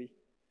 maybe.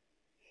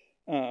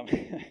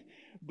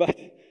 But,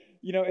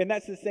 and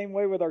that's the same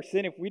way with our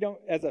sin. If we don't,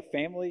 as a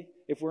family,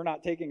 if we're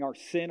not taking our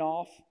sin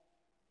off,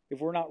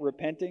 if we're not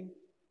repenting,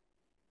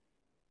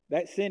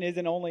 that sin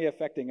isn't only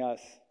affecting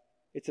us,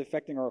 it's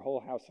affecting our whole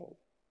household.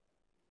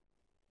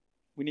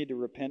 We need to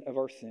repent of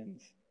our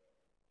sins,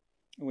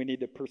 and we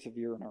need to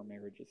persevere in our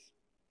marriages.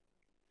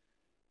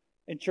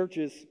 In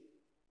churches,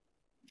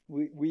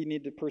 we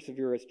need to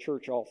persevere as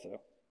church also.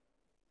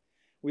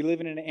 We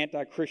live in an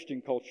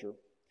anti-Christian culture.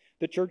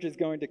 The church is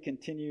going to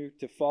continue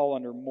to fall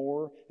under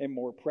more and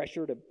more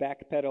pressure to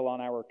backpedal on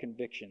our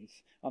convictions,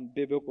 on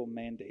biblical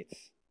mandates.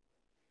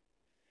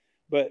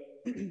 But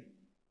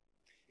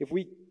if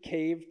we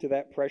cave to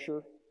that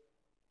pressure,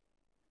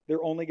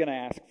 they're only going to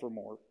ask for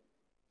more.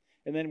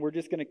 And then we're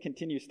just going to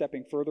continue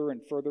stepping further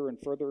and further and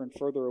further and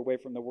further away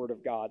from the Word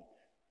of God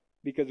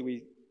because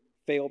we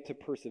failed to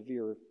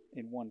persevere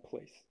in one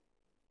place.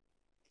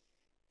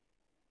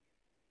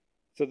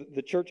 So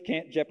the church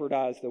can't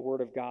jeopardize the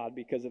Word of God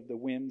because of the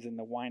whims and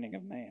the whining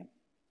of man.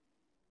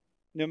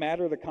 No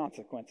matter the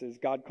consequences,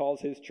 God calls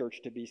His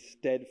church to be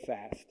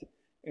steadfast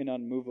and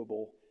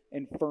unmovable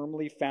and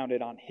firmly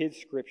founded on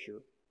His Scripture.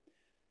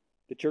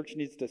 The church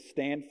needs to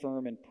stand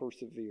firm and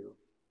persevere.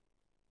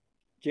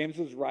 James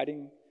was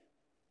writing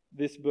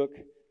this book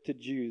to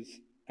Jews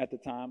at the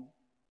time.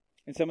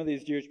 And some of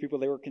these Jewish people,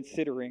 they were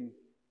considering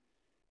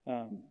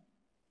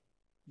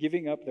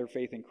giving up their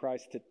faith in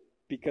Christ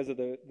because of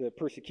the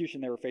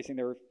persecution they were facing.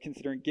 They were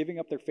considering giving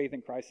up their faith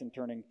in Christ and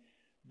turning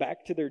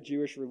back to their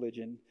Jewish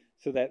religion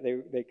so that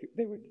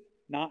they would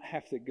not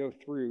have to go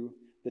through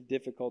the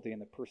difficulty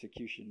and the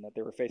persecution that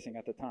they were facing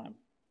at the time.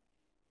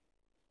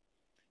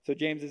 So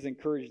James is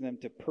encouraging them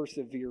to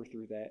persevere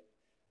through that.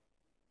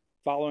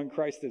 Following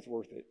Christ is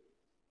worth it.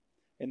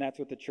 And that's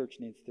what the church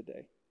needs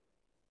today.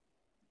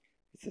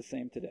 It's the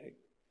same today.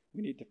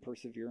 We need to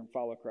persevere and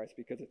follow Christ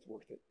because it's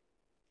worth it.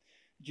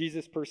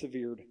 Jesus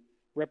persevered.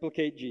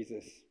 Replicate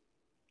Jesus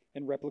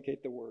and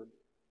replicate the Word.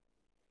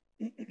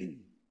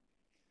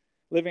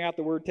 Living out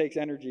the Word takes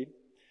energy.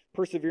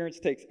 Perseverance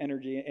takes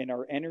energy, and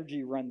our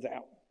energy runs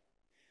out.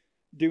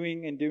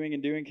 Doing and doing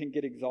and doing can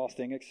get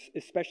exhausting,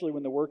 especially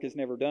when the work is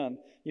never done.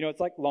 It's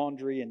like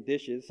laundry and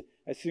dishes.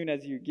 As soon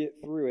as you get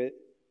through it,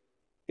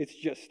 it's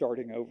just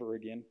starting over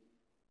again.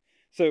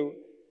 So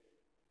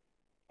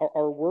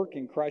our work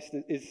in Christ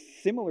is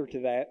similar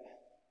to that.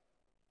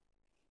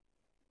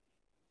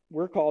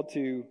 We're called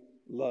to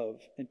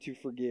love and to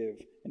forgive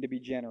and to be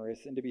generous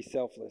and to be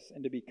selfless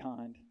and to be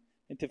kind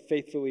and to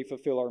faithfully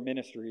fulfill our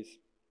ministries.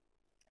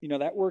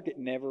 That work, it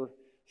never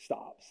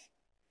stops.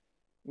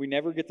 We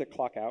never get to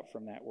clock out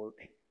from that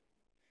work.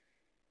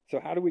 So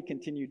how do we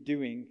continue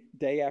doing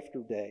day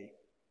after day?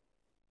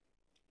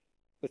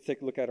 Let's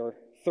take a look at our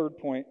third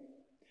point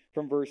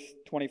from verse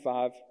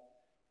 25,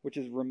 which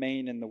is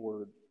remain in the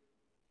Word.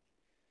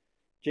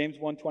 James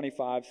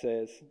 1:25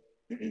 says,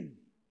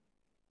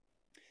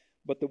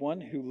 "But the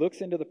one who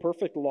looks into the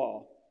perfect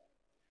law,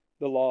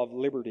 the law of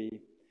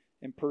liberty,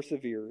 and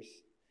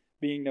perseveres,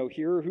 being no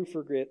hearer who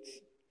forgets,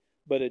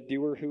 but a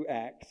doer who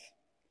acts,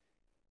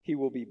 he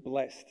will be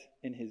blessed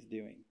in his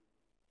doing."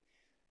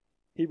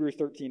 Hebrews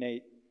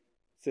 13:8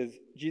 says,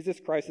 "Jesus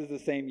Christ is the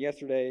same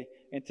yesterday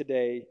and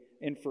today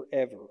and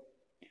forever."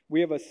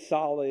 We have a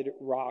solid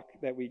rock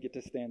that we get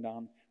to stand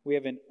on. We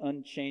have an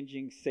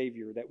unchanging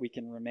Savior that we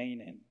can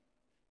remain in.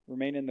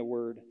 Remain in the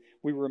Word.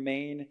 We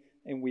remain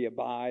and we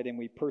abide and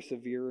we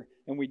persevere,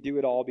 and we do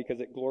it all because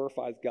it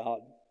glorifies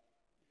God.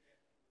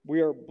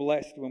 We are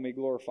blessed when we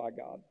glorify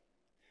God.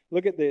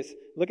 Look at this.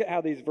 Look at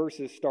how these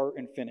verses start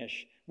and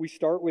finish. We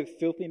start with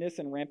filthiness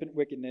and rampant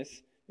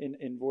wickedness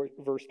in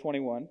verse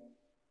 21.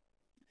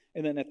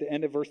 And then at the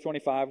end of verse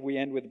 25, we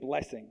end with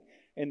blessing.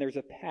 And there's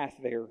a path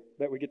there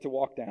that we get to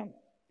walk down.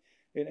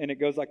 And it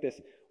goes like this.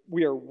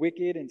 We are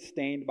wicked and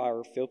stained by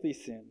our filthy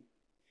sin.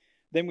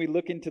 Then we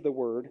look into the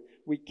Word.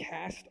 We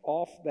cast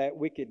off that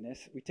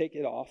wickedness. We take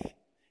it off.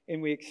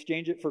 And we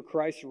exchange it for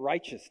Christ's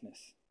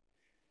righteousness.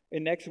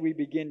 And next we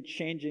begin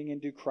changing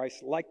into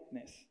Christ's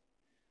likeness.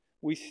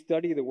 We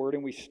study the Word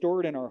and we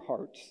store it in our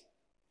hearts.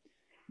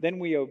 Then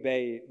we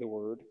obey the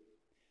Word.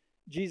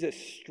 Jesus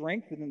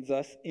strengthens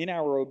us in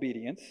our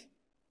obedience.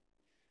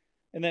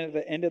 And then at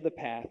the end of the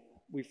path,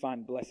 we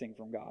find blessing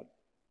from God.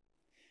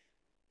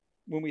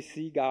 when we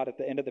see God at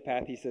the end of the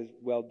path, he says,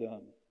 well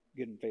done,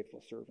 good and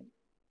faithful servant.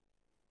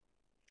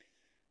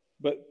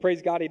 But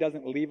praise God, he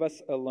doesn't leave us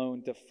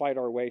alone to fight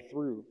our way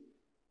through.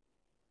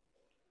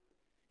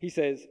 He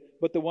says,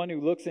 but the one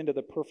who looks into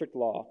the perfect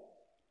law,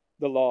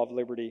 the law of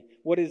liberty.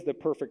 What is the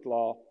perfect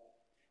law?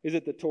 Is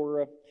it the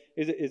Torah?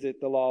 Is it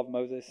the law of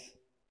Moses?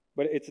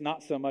 But it's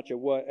not so much a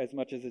what as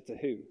much as it's a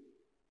who.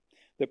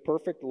 The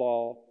perfect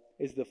law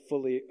is the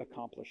fully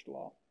accomplished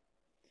law.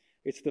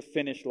 It's the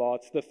finished law.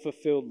 It's the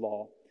fulfilled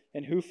law.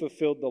 And who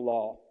fulfilled the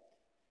law?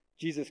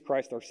 Jesus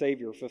Christ, our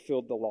Savior,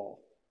 fulfilled the law.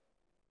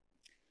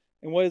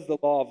 And what is the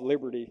law of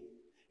liberty?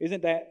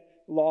 Isn't that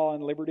law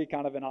and liberty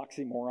kind of an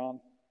oxymoron?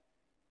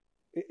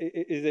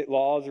 Is it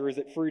laws or is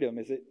it freedom?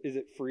 Is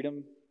it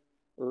freedom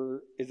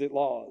or is it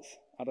laws?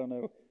 I don't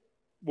know.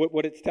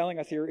 What it's telling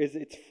us here is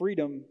it's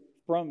freedom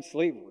from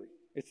slavery.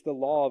 It's the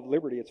law of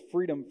liberty. It's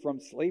freedom from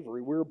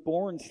slavery. We're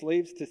born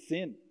slaves to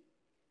sin.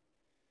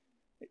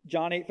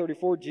 John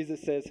 8:34,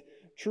 Jesus says,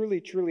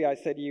 truly, truly, I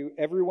say to you,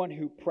 everyone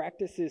who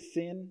practices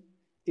sin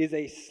is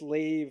a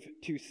slave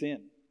to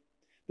sin.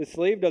 The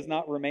slave does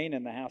not remain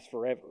in the house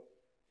forever.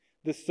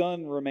 The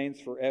son remains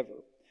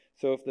forever.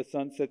 So if the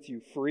son sets you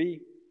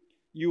free,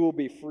 you will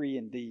be free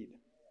indeed.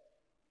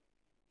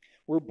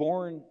 We're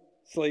born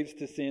slaves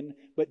to sin,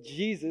 but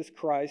Jesus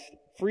Christ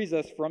frees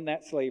us from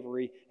that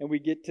slavery, and we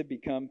get to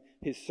become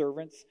his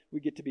servants, we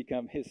get to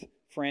become his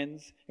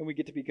friends, and we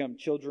get to become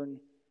children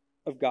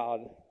of God.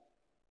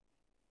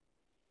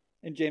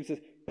 And James says,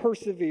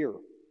 persevere.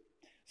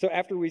 So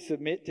after we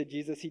submit to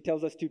Jesus, he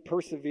tells us to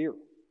persevere.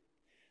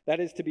 That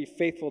is to be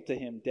faithful to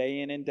him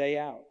day in and day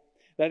out.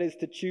 That is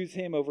to choose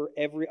him over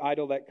every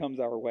idol that comes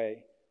our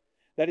way.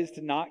 That is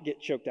to not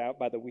get choked out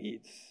by the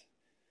weeds.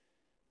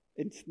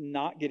 It's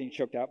not getting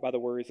choked out by the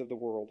worries of the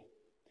world,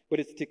 but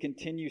it's to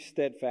continue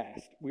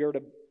steadfast. We are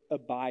to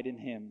abide in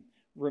him,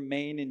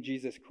 remain in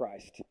Jesus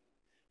Christ.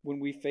 When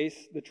we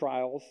face the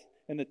trials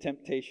and the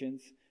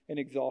temptations and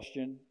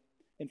exhaustion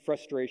and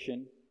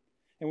frustration,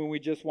 and when we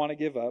just want to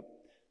give up,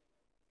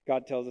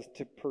 God tells us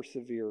to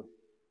persevere.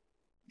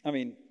 I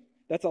mean,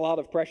 that's a lot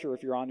of pressure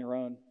if you're on your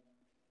own.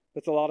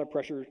 That's a lot of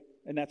pressure,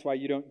 and that's why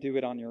you don't do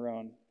it on your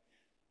own.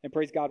 And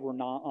praise God, we're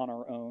not on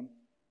our own.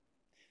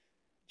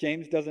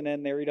 James doesn't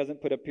end there. He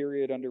doesn't put a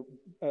period under,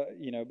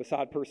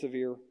 beside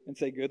persevere and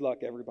say, good luck,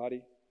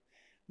 everybody.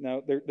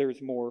 No,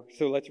 there's more.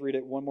 So let's read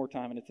it one more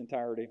time in its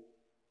entirety.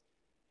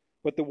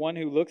 But the one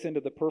who looks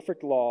into the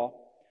perfect law,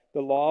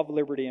 the law of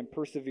liberty, and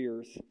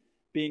perseveres,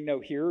 being no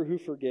hearer who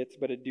forgets,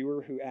 but a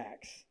doer who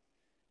acts,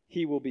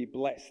 he will be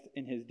blessed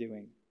in his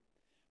doing.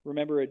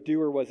 Remember, a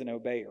doer was an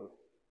obeyer.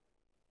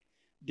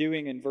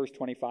 Doing in verse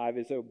 25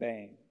 is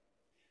obeying.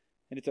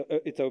 And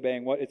it's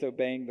obeying what? It's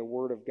obeying the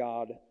word of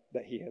God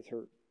that he has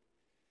heard.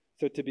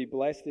 So to be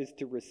blessed is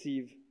to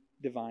receive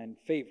divine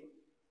favor.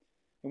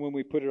 And when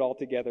we put it all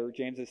together,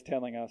 James is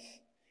telling us,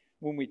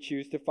 when we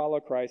choose to follow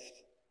Christ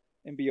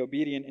and be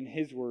obedient in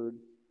his word,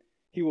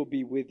 he will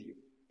be with you.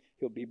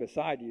 He'll be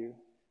beside you,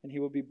 and he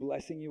will be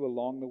blessing you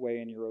along the way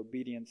in your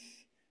obedience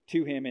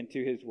to him and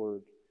to his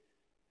word.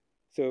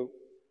 So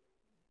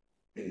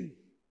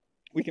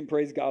we can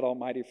praise God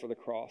Almighty for the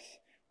cross.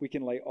 We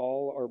can lay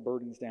all our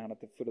burdens down at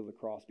the foot of the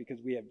cross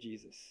because we have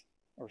Jesus,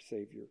 our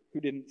Savior,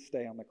 who didn't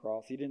stay on the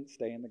cross. He didn't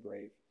stay in the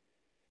grave.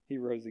 He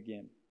rose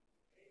again.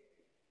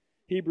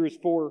 Hebrews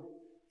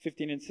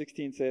 4:15 and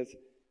 16 says,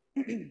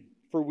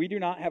 for we do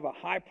not have a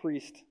high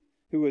priest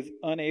who is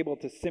unable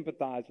to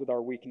sympathize with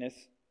our weakness,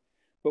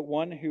 but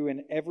one who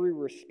in every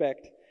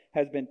respect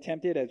has been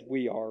tempted as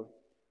we are,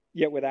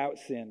 yet without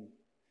sin.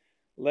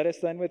 Let us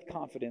then with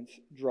confidence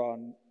draw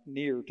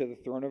near to the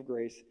throne of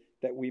grace,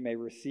 that we may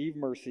receive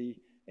mercy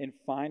and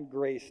find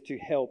grace to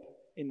help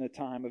in the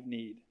time of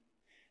need.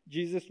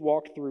 Jesus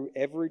walked through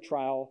every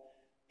trial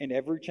and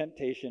every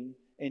temptation,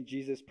 and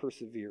Jesus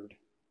persevered.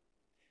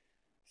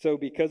 So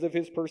because of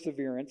his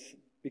perseverance,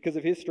 because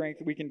of his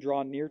strength, we can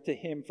draw near to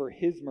him for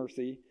his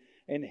mercy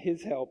and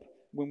his help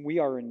when we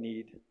are in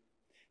need.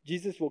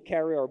 Jesus will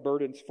carry our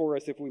burdens for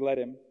us if we let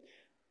him.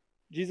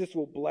 Jesus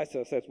will bless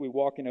us as we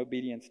walk in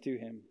obedience to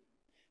him.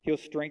 He'll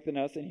strengthen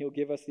us, and he'll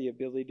give us the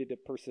ability to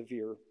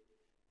persevere.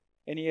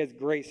 And he has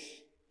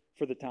grace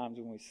for the times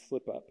when we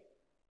slip up.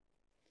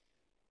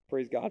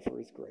 Praise God for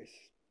his grace.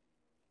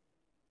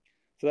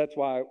 So that's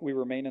why we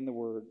remain in the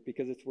word,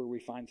 because it's where we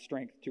find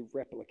strength to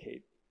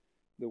replicate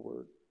the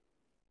word.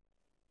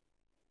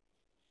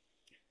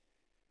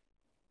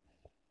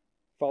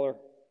 Follower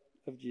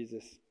of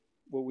Jesus,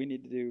 what we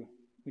need to do,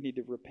 we need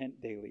to repent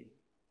daily.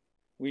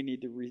 We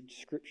need to read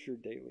Scripture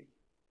daily.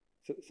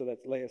 So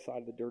that's lay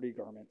aside the dirty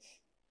garments.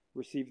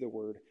 Receive the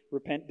word.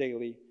 Repent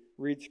daily.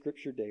 Read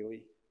Scripture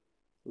daily.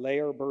 Lay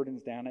our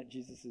burdens down at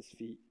Jesus'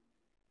 feet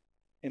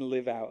and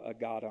live out a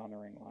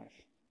God-honoring life.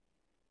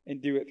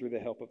 And do it through the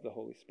help of the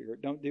Holy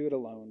Spirit. Don't do it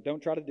alone.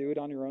 Don't try to do it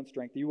on your own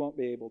strength. You won't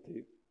be able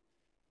to.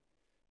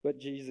 But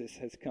Jesus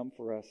has come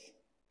for us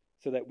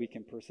so that we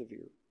can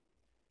persevere.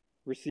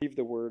 Receive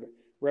the word,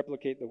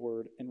 replicate the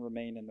word, and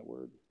remain in the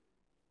word.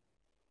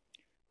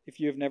 If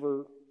you have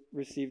never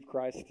received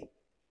Christ,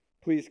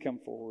 please come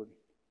forward.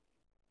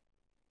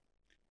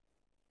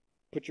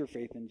 Put your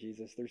faith in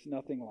Jesus. There's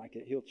nothing like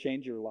it. He'll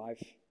change your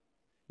life.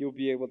 You'll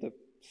be able to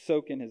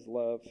soak in his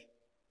love.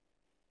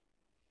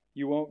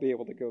 You won't be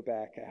able to go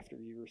back after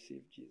you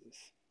receive Jesus.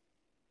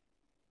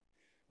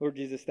 Lord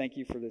Jesus, thank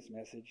you for this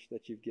message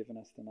that you've given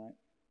us tonight.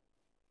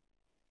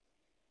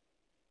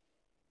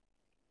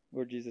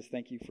 Lord Jesus,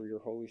 thank you for your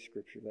holy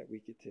scripture that we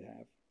get to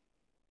have.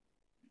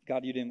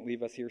 God, you didn't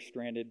leave us here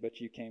stranded, but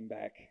you came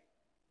back.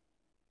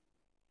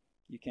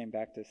 You came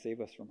back to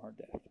save us from our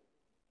death.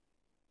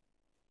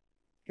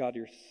 God,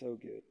 you're so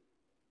good.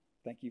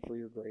 Thank you for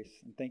your grace,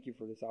 and thank you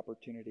for this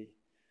opportunity,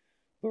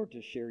 Lord,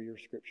 to share your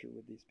scripture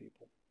with these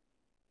people.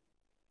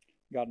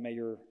 God, may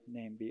your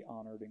name be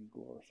honored and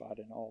glorified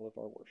in all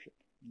of our worship.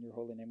 In your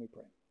holy name we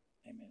pray.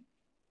 Amen.